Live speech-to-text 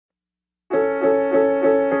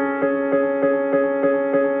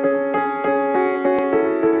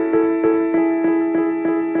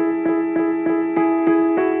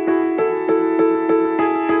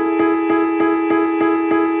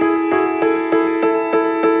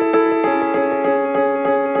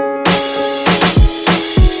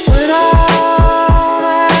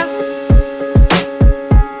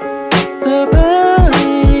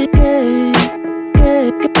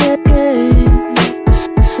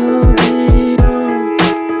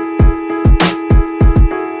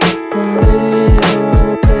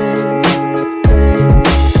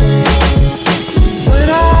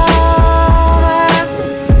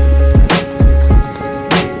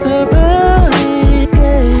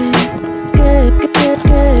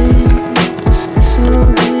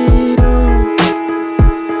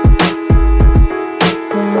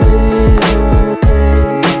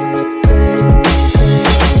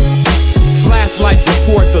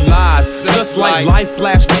like life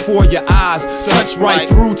flash before your eyes, touch right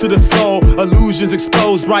through to the soul. Illusions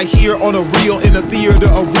exposed right here on a reel, in a theater,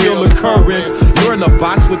 a real occurrence. You're in a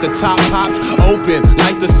box with the top popped open,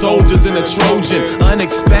 like the soldiers in a Trojan.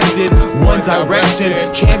 Unexpected, one direction,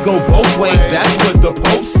 can't go both ways, that's what the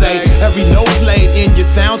Pope say. Every note played in your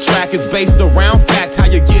soundtrack is based around fact, how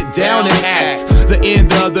you get down and act. The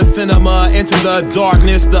end of the cinema, into the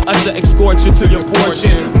darkness, the usher escorts you to your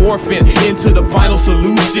fortune, morphing into the final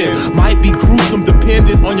solution. Might be gruesome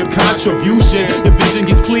dependent on your contribution. Your vision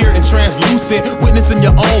gets clear and translucent, witnessing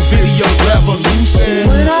your own video revolution.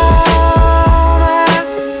 When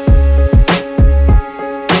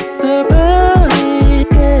the burning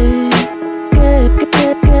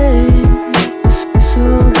gates so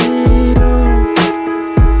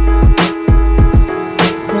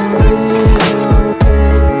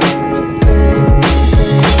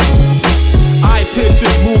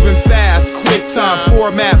pictures moving fast, quick time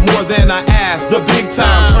format more than I asked. The big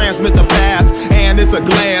time, transmit the past, and it's a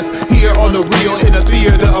glance. Here on the reel, in a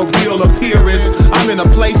theater, a real appearance. I'm in a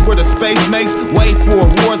place where the space makes way for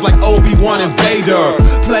wars like Obi-Wan and Vader.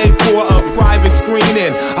 Played for a private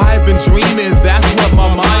screening, I've been dreaming, that's what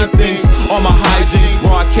my mind thinks. All my hijinks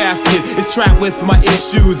broadcasted, it's trapped with my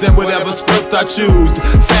issues and whatever script I choose.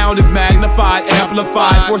 Sound is magnified,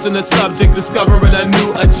 amplified, forcing the subject, discovering a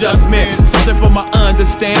new adjustment. Something for my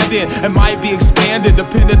understanding, and might be expanded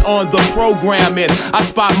depending on the programming. I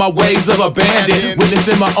spot my ways of abandon,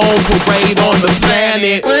 witnessing my own parade on the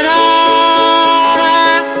planet.